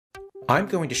I'm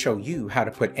going to show you how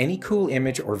to put any cool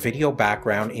image or video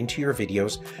background into your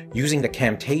videos using the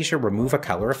Camtasia Remove a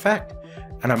Color effect.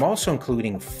 And I'm also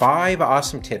including 5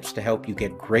 awesome tips to help you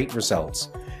get great results.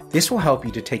 This will help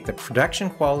you to take the production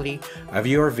quality of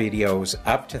your videos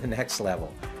up to the next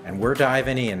level. And we're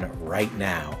diving in right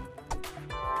now.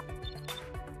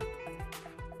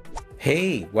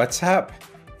 Hey, what's up?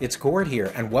 It's Gord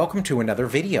here, and welcome to another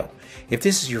video. If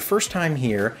this is your first time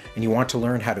here and you want to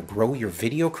learn how to grow your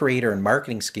video creator and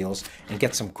marketing skills and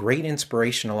get some great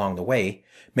inspiration along the way,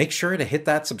 make sure to hit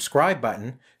that subscribe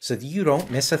button so that you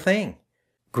don't miss a thing.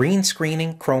 Green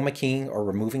screening, chroma keying, or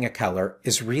removing a color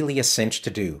is really a cinch to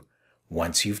do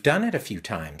once you've done it a few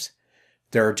times.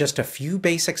 There are just a few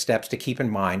basic steps to keep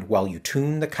in mind while you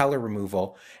tune the color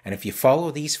removal, and if you follow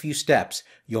these few steps,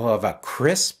 you'll have a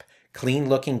crisp,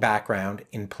 clean-looking background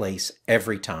in place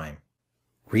every time.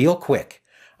 Real quick,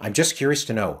 I'm just curious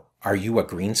to know, are you a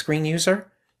green screen user?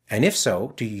 And if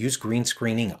so, do you use green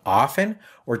screening often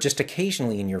or just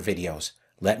occasionally in your videos?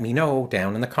 Let me know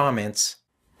down in the comments.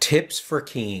 Tips for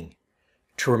keying.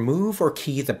 To remove or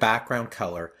key the background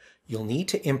color, you'll need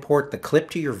to import the clip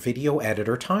to your video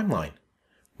editor timeline.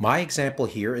 My example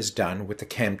here is done with the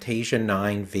Camtasia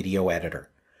 9 video editor.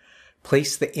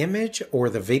 Place the image or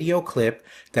the video clip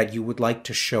that you would like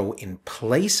to show in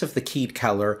place of the keyed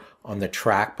color on the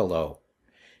track below.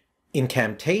 In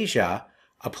Camtasia,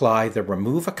 apply the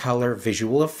Remove a Color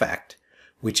visual effect,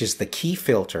 which is the key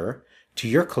filter, to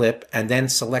your clip and then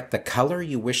select the color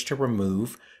you wish to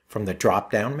remove from the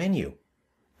drop-down menu.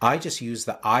 I just use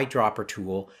the eyedropper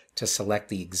tool to select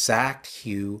the exact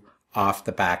hue off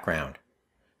the background.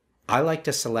 I like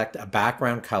to select a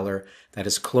background color that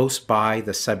is close by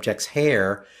the subject's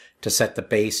hair to set the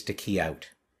base to key out.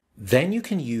 Then you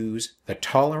can use the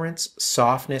tolerance,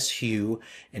 softness, hue,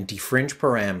 and defringe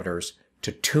parameters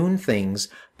to tune things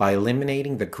by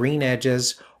eliminating the green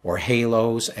edges or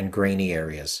halos and grainy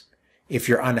areas. If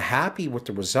you're unhappy with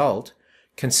the result,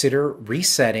 consider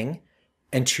resetting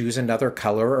and choose another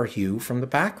color or hue from the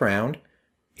background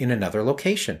in another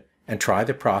location and try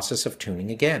the process of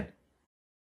tuning again.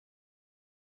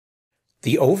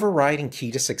 The overriding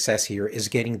key to success here is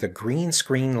getting the green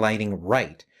screen lighting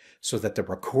right so that the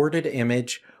recorded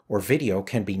image or video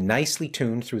can be nicely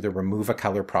tuned through the Remove a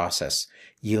Color process,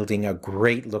 yielding a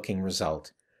great looking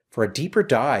result. For a deeper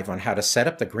dive on how to set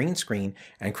up the green screen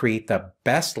and create the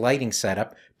best lighting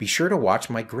setup, be sure to watch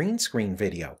my green screen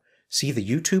video. See the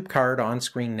YouTube card on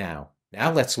screen now.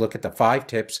 Now let's look at the 5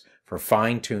 tips for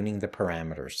fine-tuning the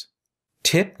parameters.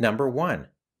 Tip number 1,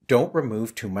 don't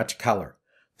remove too much color.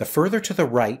 The further to the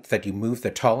right that you move the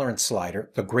tolerance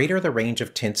slider, the greater the range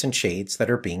of tints and shades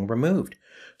that are being removed.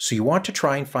 So you want to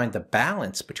try and find the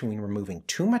balance between removing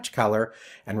too much color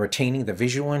and retaining the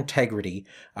visual integrity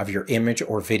of your image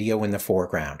or video in the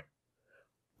foreground.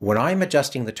 When I'm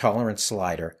adjusting the tolerance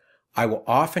slider, I will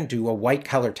often do a white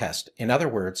color test. In other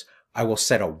words, I will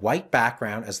set a white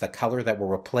background as the color that will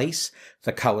replace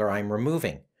the color I'm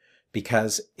removing,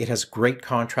 because it has great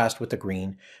contrast with the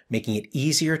green, making it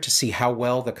easier to see how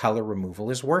well the color removal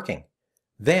is working.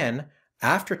 Then,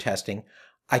 after testing,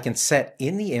 I can set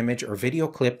in the image or video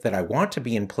clip that I want to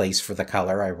be in place for the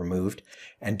color I removed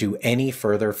and do any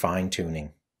further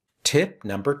fine-tuning. Tip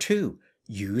number 2,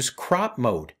 use crop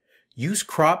mode. Use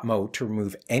crop mode to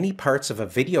remove any parts of a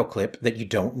video clip that you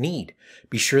don't need.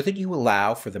 Be sure that you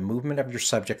allow for the movement of your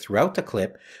subject throughout the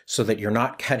clip so that you're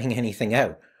not cutting anything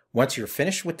out. Once you're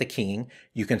finished with the keying,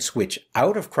 you can switch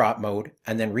out of crop mode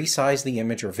and then resize the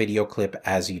image or video clip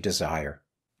as you desire.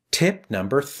 Tip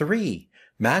number 3,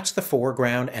 match the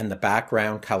foreground and the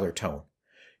background color tone.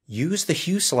 Use the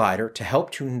hue slider to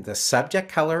help tune the subject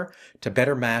color to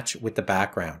better match with the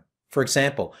background. For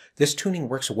example, this tuning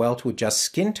works well to adjust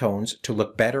skin tones to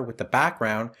look better with the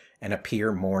background and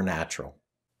appear more natural.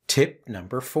 Tip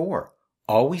number 4,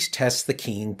 always test the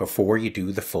keying before you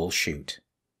do the full shoot.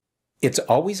 It's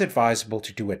always advisable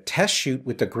to do a test shoot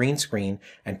with the green screen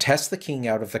and test the keying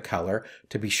out of the color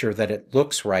to be sure that it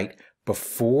looks right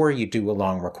before you do a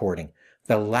long recording.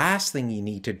 The last thing you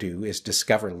need to do is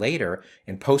discover later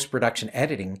in post-production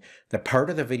editing that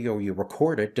part of the video you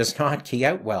recorded does not key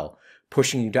out well,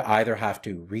 pushing you to either have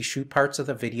to reshoot parts of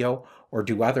the video or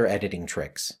do other editing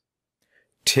tricks.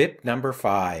 Tip number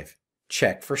 5,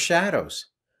 check for shadows.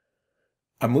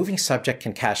 A moving subject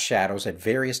can cast shadows at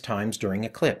various times during a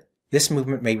clip. This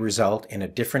movement may result in a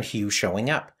different hue showing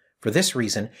up. For this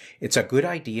reason, it's a good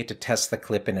idea to test the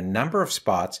clip in a number of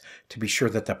spots to be sure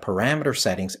that the parameter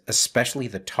settings, especially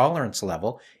the tolerance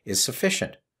level, is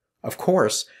sufficient. Of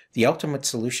course, the ultimate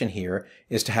solution here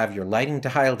is to have your lighting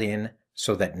dialed in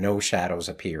so that no shadows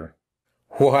appear.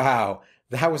 Wow,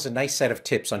 That was a nice set of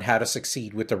tips on how to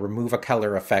succeed with the Remove a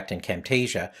Color effect in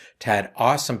Camtasia to add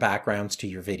awesome backgrounds to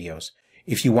your videos.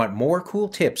 If you want more cool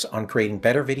tips on creating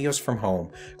better videos from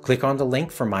home, click on the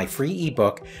link for my free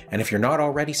ebook, and if you're not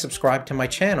already subscribed to my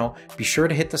channel, be sure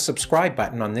to hit the subscribe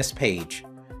button on this page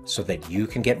so that you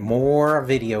can get more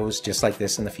videos just like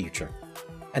this in the future.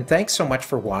 And thanks so much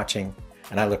for watching,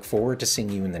 and I look forward to seeing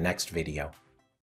you in the next video.